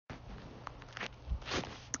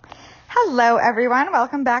Hello, everyone.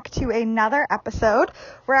 Welcome back to another episode.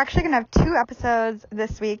 We're actually going to have 2 episodes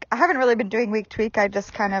this week. I haven't really been doing week to week. I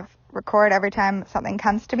just kind of record every time something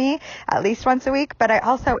comes to me, at least once a week. But I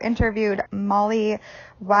also interviewed Molly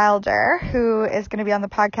Wilder, who is going to be on the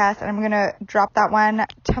podcast, and I'm going to drop that one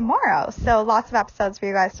tomorrow. So lots of episodes for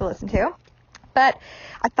you guys to listen to. But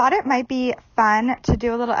I thought it might be fun to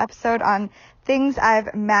do a little episode on things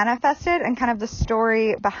I've manifested and kind of the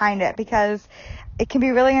story behind it, because it can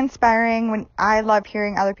be really inspiring. When I love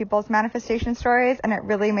hearing other people's manifestation stories, and it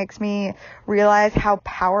really makes me realize how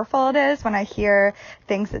powerful it is when I hear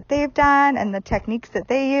things that they've done and the techniques that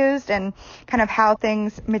they used and kind of how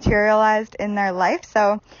things materialized in their life.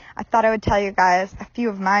 So I thought I would tell you guys a few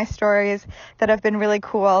of my stories that have been really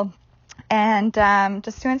cool, and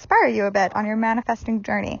just to inspire you a bit on your manifesting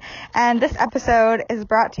journey. And this episode is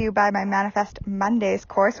brought to you by my Manifest Mondays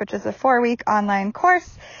course, which is a 4-week online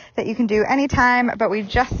course that you can do anytime, but we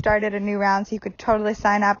just started a new round, so you could totally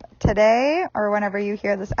sign up today or whenever you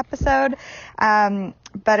hear this episode.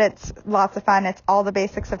 But it's lots of fun. It's all the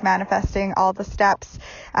basics of manifesting, all the steps.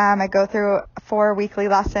 I go through 4 weekly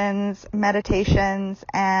lessons, meditations,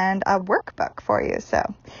 and a workbook for you. So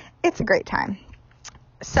it's a great time.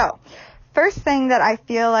 So first thing that I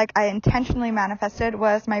feel like I intentionally manifested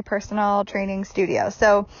was my personal training studio.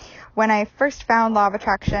 So when I first found Law of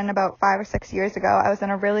Attraction about 5 or 6 years ago, I was in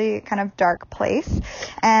a really kind of dark place,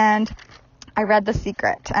 and I read The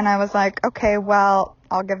Secret, and I was like, okay, well,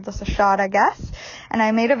 I'll give this a shot, I guess. And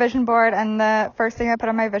I made a vision board, and the first thing I put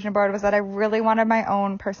on my vision board was that I really wanted my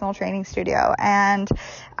own personal training studio. And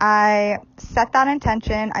I set that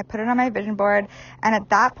intention, I put it on my vision board, and at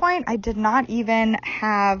that point, I did not even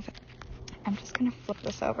have, I'm just going to flip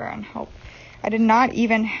this over and hope, I did not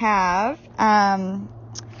even have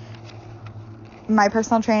my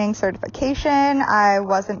personal training certification. I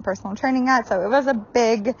wasn't personal training yet, so it was a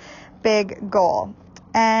big goal.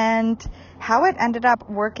 And how it ended up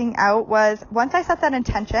working out was, once I set that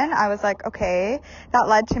intention, I was like, okay, that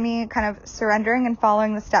led to me kind of surrendering and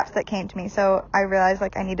following the steps that came to me. So I realized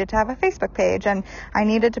like I needed to have a Facebook page, and I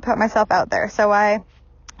needed to put myself out there. So I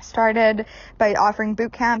started by offering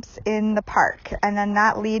boot camps in the park, and then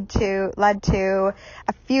that led to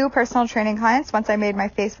a few personal training clients once I made my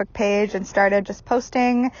Facebook page and started just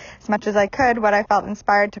posting as much as I could what I felt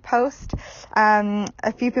inspired to post.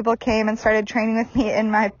 A few people came and started training with me in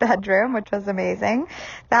my bedroom, which was amazing.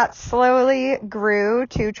 That slowly grew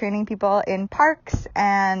to training people in parks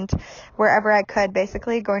and wherever I could,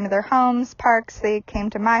 basically going to their homes, parks. They came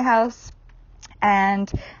to my house,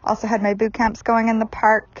 and also had my boot camps going in the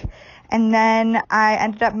park. And then I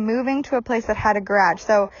ended up moving to a place that had a garage.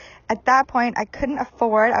 So at that point, I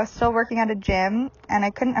was still working at a gym, and I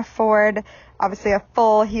couldn't afford, obviously, a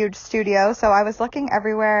full, huge studio. So I was looking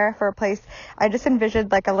everywhere for a place. I just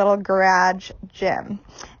envisioned like a little garage gym.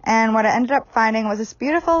 And what I ended up finding was this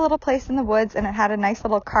beautiful little place in the woods, and it had a nice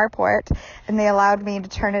little carport, and they allowed me to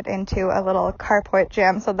turn it into a little carport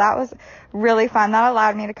gym. So that was really fun. That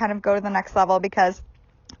allowed me to kind of go to the next level, because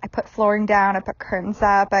I put flooring down, I put curtains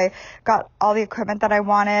up, I got all the equipment that I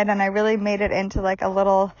wanted, and I really made it into like a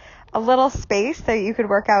little space that you could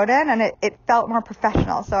work out in, and it felt more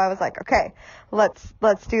professional. So I was like, okay, let's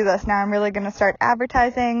do this. Now I'm really going to start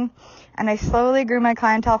advertising. And I slowly grew my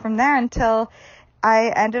clientele from there until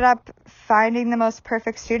I ended up finding the most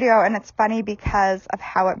perfect studio. And it's funny because of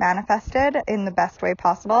how it manifested in the best way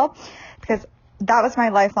possible, because that was my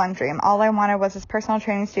lifelong dream. All I wanted was this personal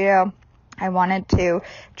training studio. I wanted to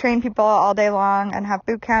train people all day long and have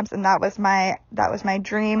boot camps, and that was my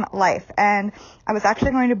dream life. And I was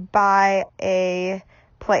actually going to buy a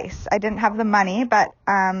place. I didn't have the money, but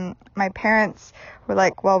my parents were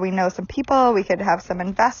like, well, we know some people, we could have some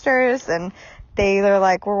investors, and they're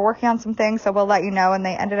like, we're working on some things, so we'll let you know. And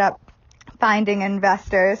they ended up finding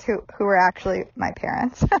investors who were actually my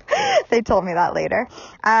parents. They told me that later.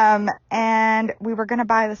 And we were going to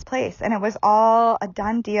buy this place, and it was all a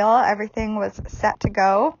done deal. Everything was set to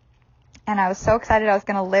go. And I was so excited. I was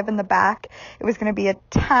going to live in the back. It was going to be a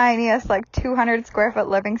tiniest, like 200 square foot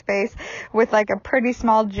living space with like a pretty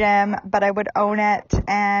small gym, but I would own it,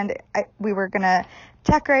 and we were going to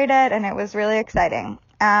decorate it, and it was really exciting.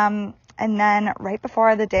 And then right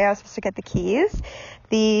before the day I was supposed to get the keys,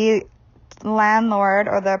 the landlord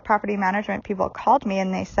or the property management people called me,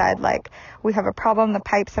 and they said, like, we have a problem. The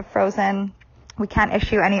pipes have frozen. We can't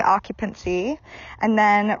issue any occupancy. And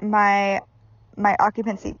then my my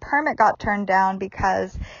occupancy permit got turned down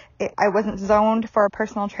because I wasn't zoned for a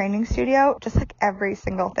personal training studio. Just like every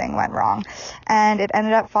single thing went wrong, and it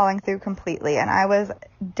ended up falling through completely, and I was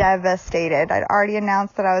devastated. I'd already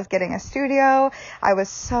announced that I was getting a studio. I was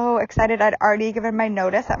so excited. I'd already given my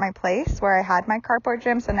notice at my place where I had my carport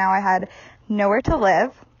gym, so now I had nowhere to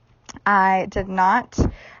live. I did not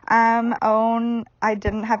I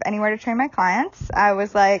didn't have anywhere to train my clients. I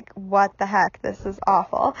was like, what the heck? This is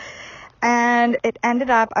awful. And it ended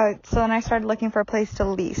up, so then I started looking for a place to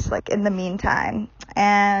lease, like in the meantime.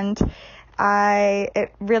 And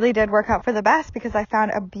it really did work out for the best because I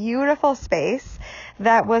found a beautiful space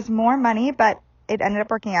that was more money, but it ended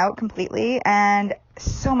up working out completely, and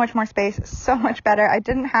so much more space, so much better. I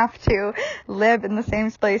didn't have to live in the same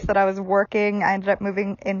space that I was working. I ended up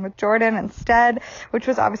moving in with Jordan instead, which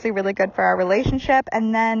was obviously really good for our relationship.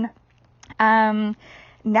 And then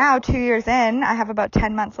now 2 years in, I have about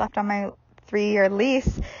 10 months left on my 3-year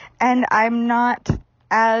lease, and I'm not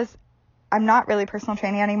really personal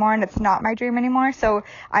training anymore, and it's not my dream anymore. So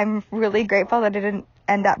I'm really grateful that I didn't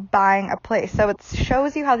end up buying a place. So it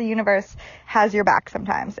shows you how the universe has your back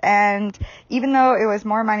sometimes. And even though it was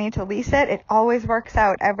more money to lease it, it always works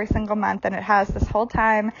out every single month, and it has this whole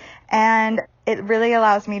time. And it really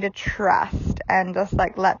allows me to trust and just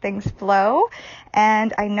like let things flow.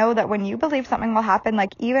 And I know that when you believe something will happen,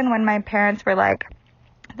 like even when my parents were like,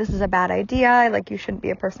 this is a bad idea, like you shouldn't be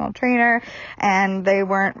a personal trainer, and they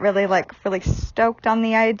weren't really stoked on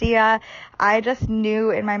the idea, I just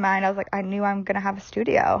knew in my mind, I was like, I knew I'm gonna have a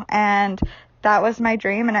studio, and that was my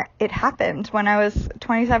dream, and it happened when I was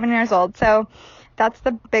 27 years old. So that's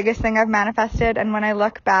the biggest thing I've manifested. And when I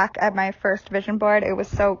look back at my first vision board,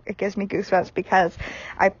 it gives me goosebumps because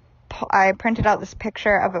I printed out this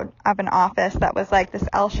picture of an office that was like this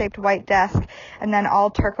L-shaped white desk and then all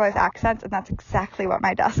turquoise accents, and that's exactly what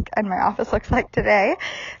my desk and my office looks like today.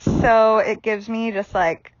 So it gives me just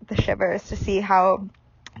like the shivers to see how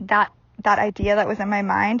that idea that was in my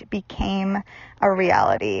mind became a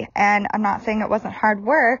reality. And I'm not saying it wasn't hard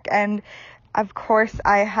work, and of course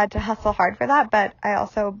I had to hustle hard for that, but I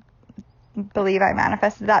also believe I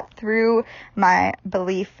manifested that through my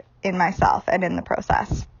belief in myself and in the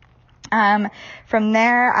process. From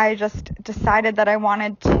there, I just decided that I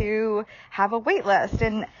wanted to have a wait list,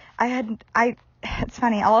 and it's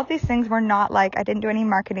funny, all of these things were not like, I didn't do any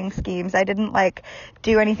marketing schemes. I didn't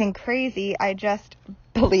do anything crazy. I just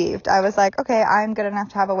believed. I was like, okay, I'm good enough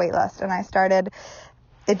to have a wait list. And I started,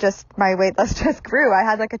 my wait list just grew. I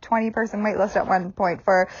had like a 20-person wait list at one point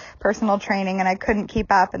for personal training, and I couldn't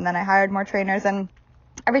keep up. And then I hired more trainers, and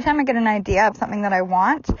every time I get an idea of something that I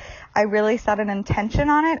want, I really set an intention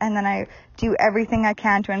on it, and then I do everything I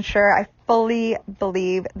can to ensure I fully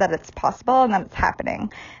believe that it's possible and that it's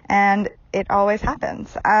happening. And it always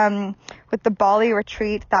happens. With the Bali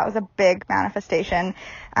retreat, that was a big manifestation.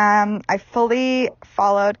 I fully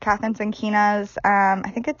followed Catherine Zankina's,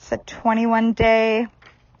 I think it's a 21-day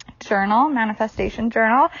journal, manifestation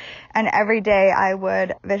journal, and every day I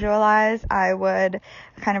would visualize, I would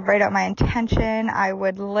kind of write out my intention, I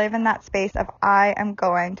would live in that space of I am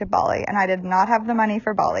going to Bali, and I did not have the money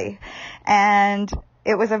for Bali, and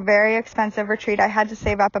it was a very expensive retreat. I had to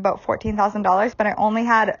save up about $14,000, but I only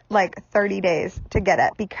had 30 days to get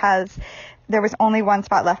it because there was only one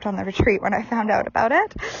spot left on the retreat when I found out about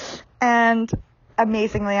it, and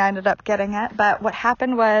amazingly I ended up getting it. But what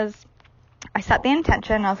happened was I set the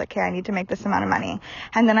intention. I was like, okay, I need to make this amount of money.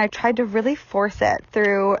 And then I tried to really force it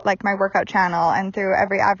through my workout channel and through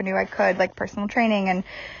every avenue I could, like personal training and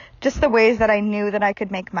just the ways that I knew that I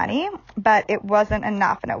could make money, but it wasn't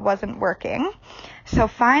enough and it wasn't working. So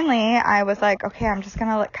finally I was like, okay, I'm just going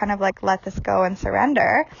to let this go and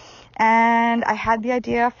surrender. And I had the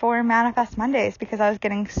idea for Manifest Mondays because I was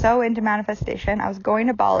getting so into manifestation. I was going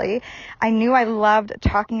to Bali. I knew I loved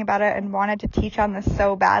talking about it and wanted to teach on this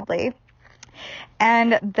so badly.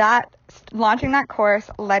 And launching that course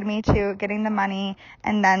led me to getting the money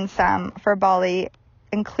and then some for Bali,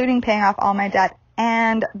 including paying off all my debt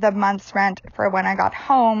and the month's rent for when I got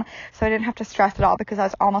home. So I didn't have to stress at all because I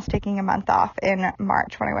was almost taking a month off in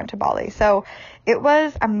March when I went to Bali. So it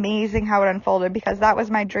was amazing how it unfolded because that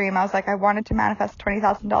was my dream. I was like, I wanted to manifest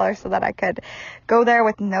 $20,000 so that I could go there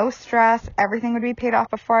with no stress. Everything would be paid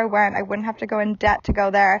off before I went. I wouldn't have to go in debt to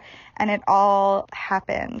go there. And it all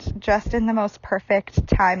happened just in the most perfect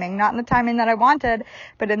timing, not in the timing that I wanted,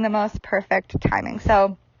 but in the most perfect timing.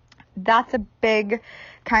 So that's a big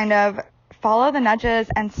kind of follow the nudges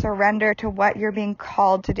and surrender to what you're being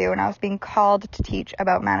called to do. And I was being called to teach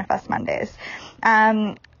about Manifest Mondays.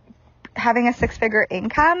 having a 6-figure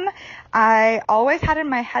income, I always had in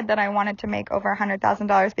my head that I wanted to make over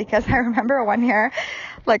 $100,000 because I remember one year,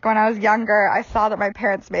 like when I was younger, I saw that my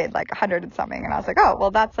parents made like 100 and something, and I was like, oh,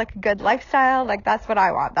 well, that's like a good lifestyle. Like, that's what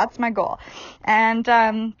I want. That's my goal.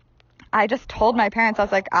 And, I just told my parents, I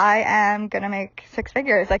was like, I am going to make 6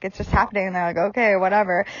 figures. Like, it's just happening. And they're like, okay,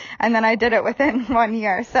 whatever. And then I did it within 1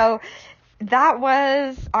 year. So that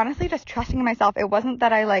was honestly just trusting in myself. It wasn't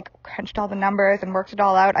that I like crunched all the numbers and worked it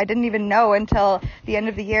all out. I didn't even know until the end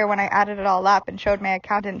of the year when I added it all up and showed my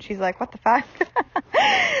accountant. She's like, what the fuck?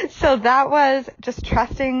 So that was just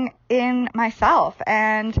trusting in myself.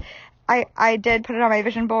 And I did put it on my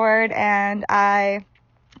vision board, and I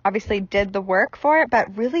obviously did the work for it,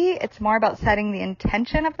 but really it's more about setting the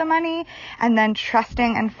intention of the money and then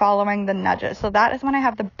trusting and following the nudges. So that is when I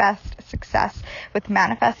have the best success with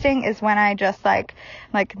manifesting, is when I just like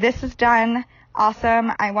this is done.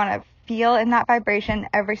 Awesome. I want to feel in that vibration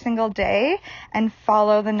every single day and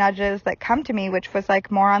follow the nudges that come to me, which was like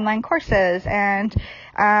more online courses and,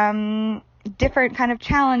 different kind of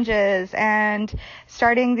challenges and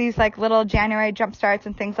starting these like little January jump starts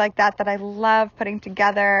and things like that I love putting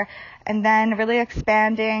together, and then really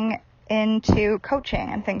expanding into coaching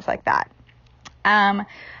and things like that. I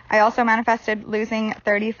also manifested losing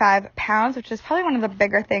 35 pounds, which is probably one of the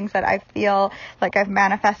bigger things that I feel like I've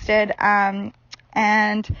manifested.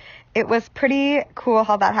 And it was pretty cool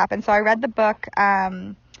how that happened. So I read the book,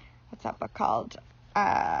 what's that book called?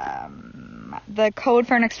 The Code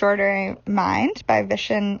for an Extraordinary Mind by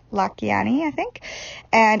Vishen Lakhiani, I think.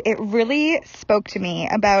 And it really spoke to me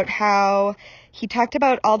about how he talked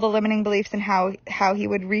about all the limiting beliefs and how he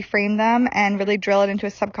would reframe them and really drill it into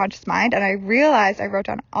his subconscious mind. And I realized I wrote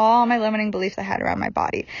down all my limiting beliefs I had around my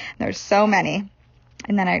body. There's so many.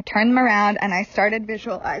 And then I turned them around and I started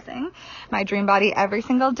visualizing my dream body every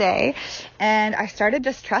single day. And I started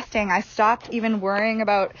just trusting. I stopped even worrying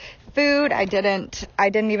about food. I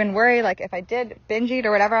didn't even worry, like if I did binge eat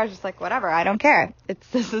or whatever. I was just like, whatever, I don't care.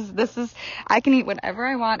 This is I can eat whatever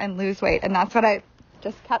I want and lose weight. And that's what I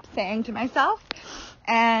just kept saying to myself.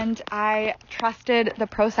 And I trusted the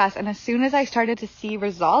process. And as soon as I started to see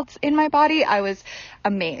results in my body, I was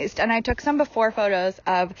amazed. And I took some before photos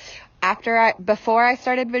of before I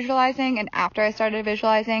started visualizing and after I started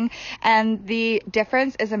visualizing. And the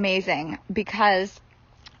difference is amazing, because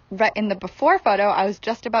right in the before photo, I was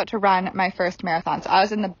just about to run my first marathon. So I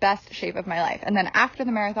was in the best shape of my life. And then after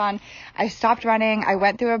the marathon, I stopped running. I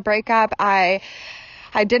went through a breakup. I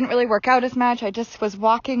didn't really work out as much. I just was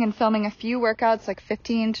walking and filming a few workouts, like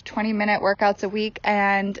 15 to 20 minute workouts a week.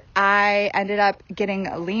 And I ended up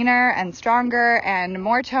getting leaner and stronger and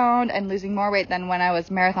more toned and losing more weight than when I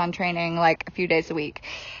was marathon training like a few days a week.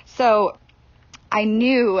 So I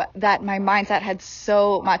knew that my mindset had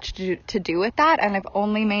so much to do with that, and I've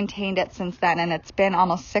only maintained it since then, and it's been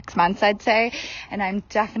almost 6 months, I'd say, and I'm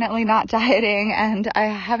definitely not dieting, and I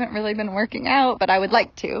haven't really been working out, but I would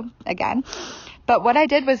like to, again. But what I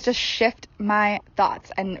did was just shift my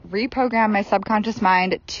thoughts and reprogram my subconscious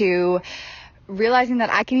mind to realizing that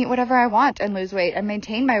I can eat whatever I want and lose weight and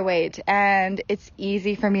maintain my weight, and it's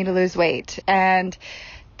easy for me to lose weight. And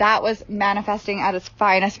that was manifesting at its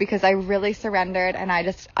finest, because I really surrendered and I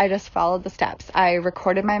just followed the steps. I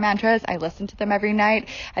recorded my mantras. I listened to them every night.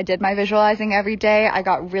 I did my visualizing every day. I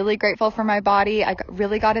got really grateful for my body. I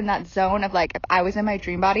really got in that zone of like, if I was in my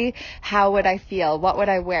dream body, how would I feel? What would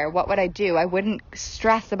I wear? What would I do? I wouldn't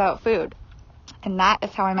stress about food. And that is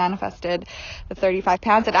how I manifested the 35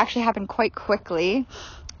 pounds. It actually happened quite quickly.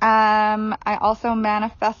 I also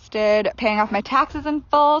manifested paying off my taxes in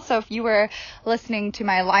full. So if you were listening to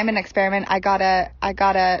my Lyman experiment, I got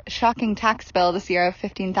a shocking tax bill this year of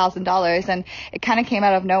 $15,000, and it kind of came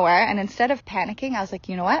out of nowhere. And instead of panicking, I was like,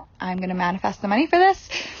 you know what? I'm going to manifest the money for this,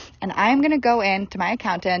 and I'm going to go in to my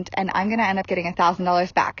accountant and I'm going to end up getting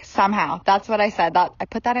 $1,000 back somehow. That's what I said. That I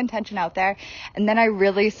put that intention out there, and then I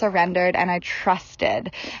really surrendered and I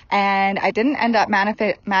trusted, and I didn't end up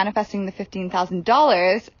manifesting the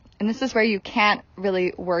 $15,000. And this is where you can't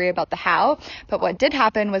really worry about the how. But what did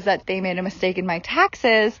happen was that they made a mistake in my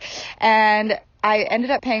taxes, and I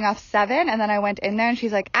ended up paying off $7,000, and then I went in there and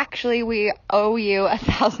she's like, actually, we owe you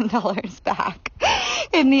 $1,000 back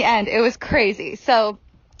in the end. It was crazy. So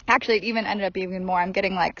actually, it even ended up being even more. I'm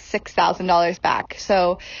getting like $6,000 back.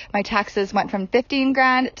 So my taxes went from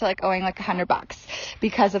 $15,000 to like owing like $100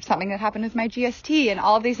 because of something that happened with my GST and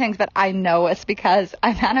all of these things. But I know it's because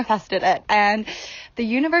I manifested it. And the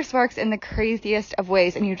universe works in the craziest of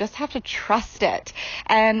ways, and you just have to trust it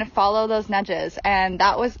and follow those nudges. And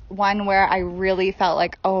that was one where I really felt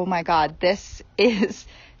like, oh my God, this is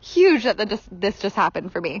huge that this just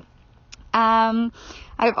happened for me.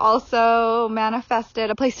 I I've also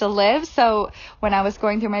manifested a place to live. So when I was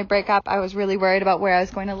going through my breakup, I was really worried about where I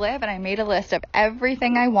was going to live, and I made a list of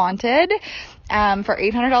everything I wanted for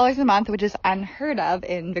 $800 a month, which is unheard of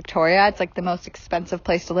in Victoria. It's like the most expensive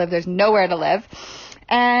place to live. There's nowhere to live.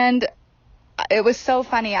 And it was so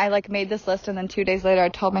funny. I like made this list, and then 2 days later I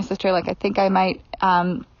told my sister, like, I think I might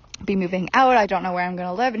be moving out. I don't know where I'm going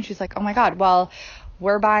to live. And she's like, oh my God, well,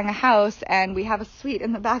 we're buying a house and we have a suite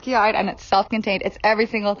in the backyard and it's self-contained. It's every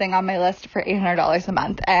single thing on my list for $800 a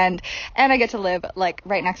month. And I get to live like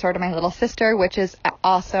right next door to my little sister, which is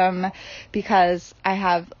awesome because I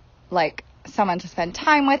have like someone to spend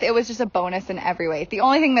time with. It was just a bonus in every way. The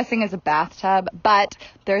only thing missing is a bathtub, but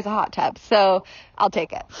there's a hot tub, so I'll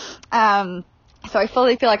take it. So I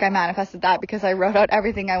fully feel like I manifested that because I wrote out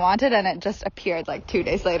everything I wanted and it just appeared like 2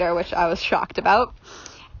 days later, which I was shocked about.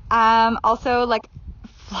 Also, like,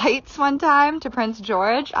 flights one time to Prince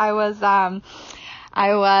George. I was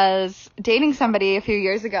dating somebody a few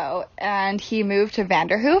years ago and he moved to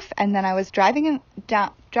Vanderhoof, and then I was driving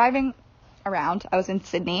around. I was in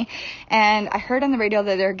Sydney and I heard on the radio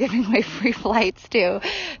that they're giving away free flights to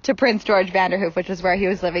Prince George Vanderhoof, which is where he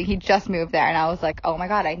was living. He just moved there, and I was like, oh my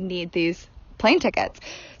God, I need these plane tickets.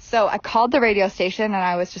 So I called the radio station and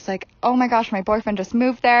I was just like, oh my gosh, my boyfriend just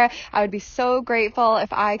moved there. I would be so grateful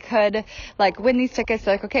if I could like win these tickets.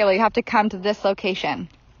 They're like, okay, well, you have to come to this location.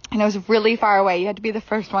 And it was really far away. You had to be the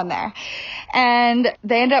first one there. And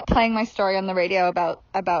they ended up playing my story on the radio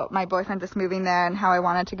about my boyfriend just moving there and how I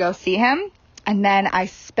wanted to go see him. And then I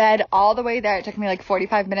sped all the way there. It took me like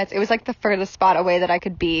 45 minutes. It was like the furthest spot away that I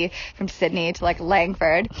could be from Sydney to like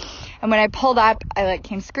Langford. And when I pulled up, I like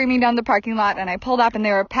came screaming down the parking lot, and I pulled up and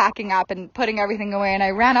they were packing up and putting everything away. And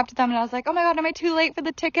I ran up to them and I was like, oh my God, am I too late for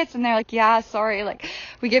the tickets? And they're like, yeah, sorry. Like,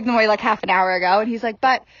 we gave them away like half an hour ago. And he's like,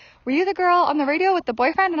 but were you the girl on the radio with the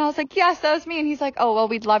boyfriend? And I was like, yes, that was me. And he's like, oh, well,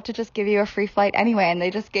 we'd love to just give you a free flight anyway. And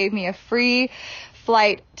they just gave me a free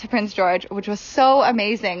flight to Prince George, which was so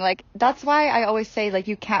amazing. Like, that's why I always say, like,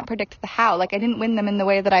 you can't predict the how. Like, I didn't win them in the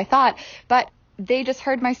way that I thought, but they just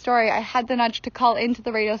heard my story. I had the nudge to call into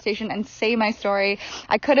the radio station and say my story.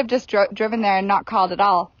 I could have just driven there and not called at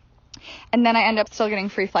all. And then I ended up still getting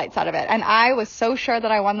free flights out of it. And I was so sure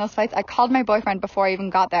that I won those flights. I called my boyfriend before I even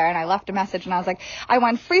got there, and I left a message, and I was like, I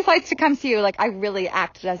won free flights to come see you. Like, I really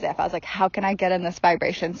acted as if. I was like, how can I get in this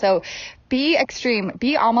vibration? So be extreme.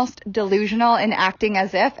 Be almost delusional in acting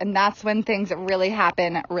as if, and that's when things really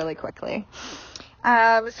happen really quickly.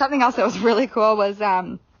 Something else that was really cool was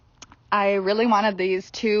I really wanted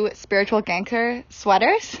these 2 spiritual gangster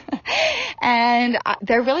sweaters and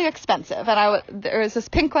they're really expensive. And there was this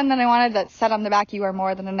pink one that I wanted that said on the back, you are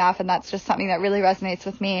more than enough. And that's just something that really resonates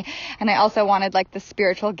with me. And I also wanted like the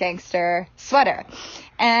spiritual gangster sweater.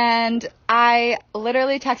 And I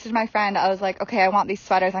literally texted my friend. I was like, okay, I want these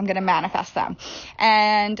sweaters. I'm going to manifest them.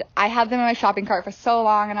 And I had them in my shopping cart for so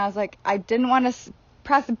long. And I was like, I didn't want to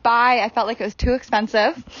press buy. I felt like it was too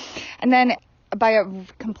expensive. And then by a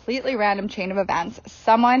completely random chain of events,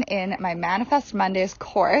 someone in my Manifest Mondays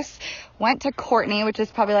course went to Courtenay, which is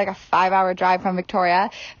probably like a 5-hour drive from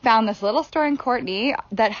Victoria, found this little store in Courtenay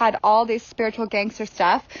that had all these spiritual gangster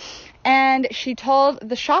stuff. And she told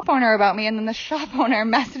the shop owner about me, and then the shop owner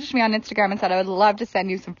messaged me on Instagram and said, I would love to send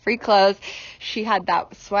you some free clothes. She had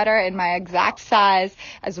that sweater in my exact size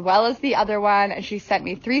as well as the other one, and she sent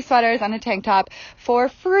me 3 sweaters and a tank top for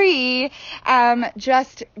free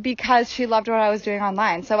just because she loved what I was doing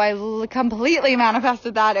online. So I completely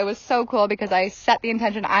manifested that. It was so cool because I set the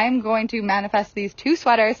intention, I am going to manifest these 2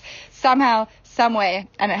 sweaters somehow, some way,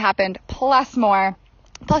 and it happened, plus more.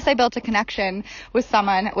 Plus, I built a connection with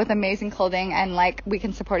someone with amazing clothing, and like we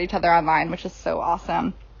can support each other online, which is so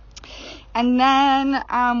awesome. And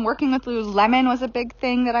then working with Lululemon was a big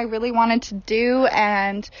thing that I really wanted to do,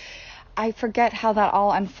 and I forget how that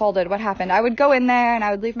all unfolded. What happened? I would go in there and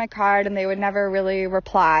I would leave my card, and they would never really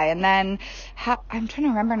reply. And then I'm trying to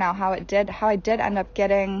remember now how I did end up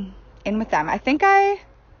getting in with them.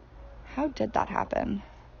 How did that happen?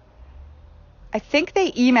 I think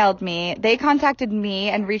they emailed me. They contacted me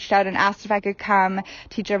and reached out and asked if I could come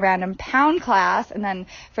teach a random pound class. And then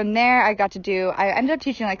from there, I ended up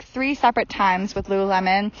teaching like 3 separate times with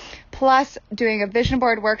Lululemon, plus doing a vision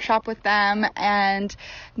board workshop with them. And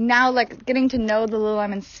now like getting to know the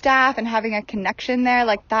Lululemon staff and having a connection there,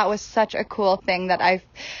 like that was such a cool thing that I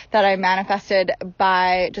manifested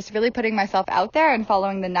by just really putting myself out there and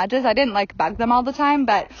following the nudges. I didn't like bug them all the time,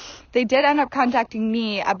 but they did end up contacting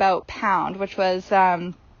me about Pound, which was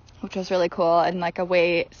really cool, and like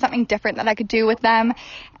something different that I could do with them,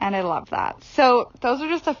 and I love that. So those are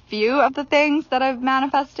just a few of the things that I've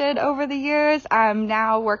manifested over the years. I'm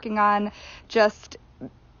now working on just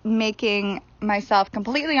making myself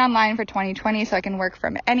completely online for 2020 so I can work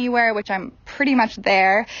from anywhere, which I'm pretty much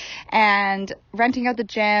there, and renting out the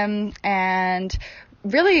gym. And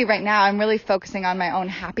really right now I'm really focusing on my own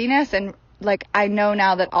happiness, and like I know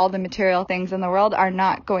now that all the material things in the world are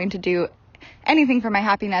not going to do anything for my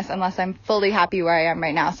happiness unless I'm fully happy where I am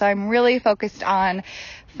right now. So I'm really focused on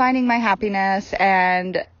finding my happiness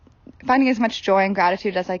and finding as much joy and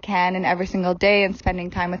gratitude as I can in every single day, and spending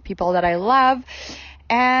time with people that I love.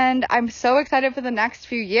 And I'm so excited for the next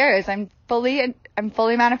few years. I'm fully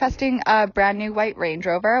manifesting a brand new white Range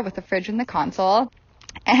Rover with a fridge in the console,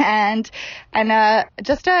 and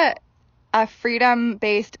just a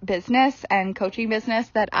freedom-based business and coaching business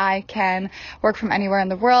that I can work from anywhere in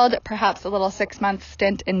the world. Perhaps a little 6-month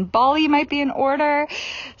stint in Bali might be in order.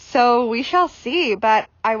 So we shall see. But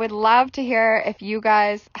I would love to hear if you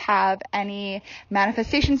guys have any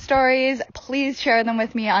manifestation stories. Please share them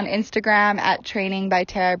with me on Instagram at Training by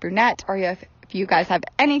Tara Brunette, or if you guys have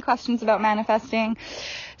any questions about manifesting,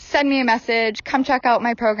 send me a message. Come check out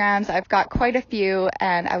my programs. I've got quite a few,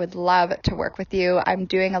 and I would love to work with you. I'm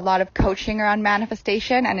doing a lot of coaching around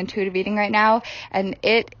manifestation and intuitive eating right now, and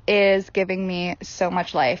it is giving me so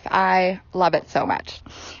much life. I love it so much.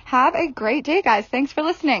 Have a great day, guys. Thanks for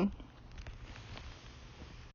listening.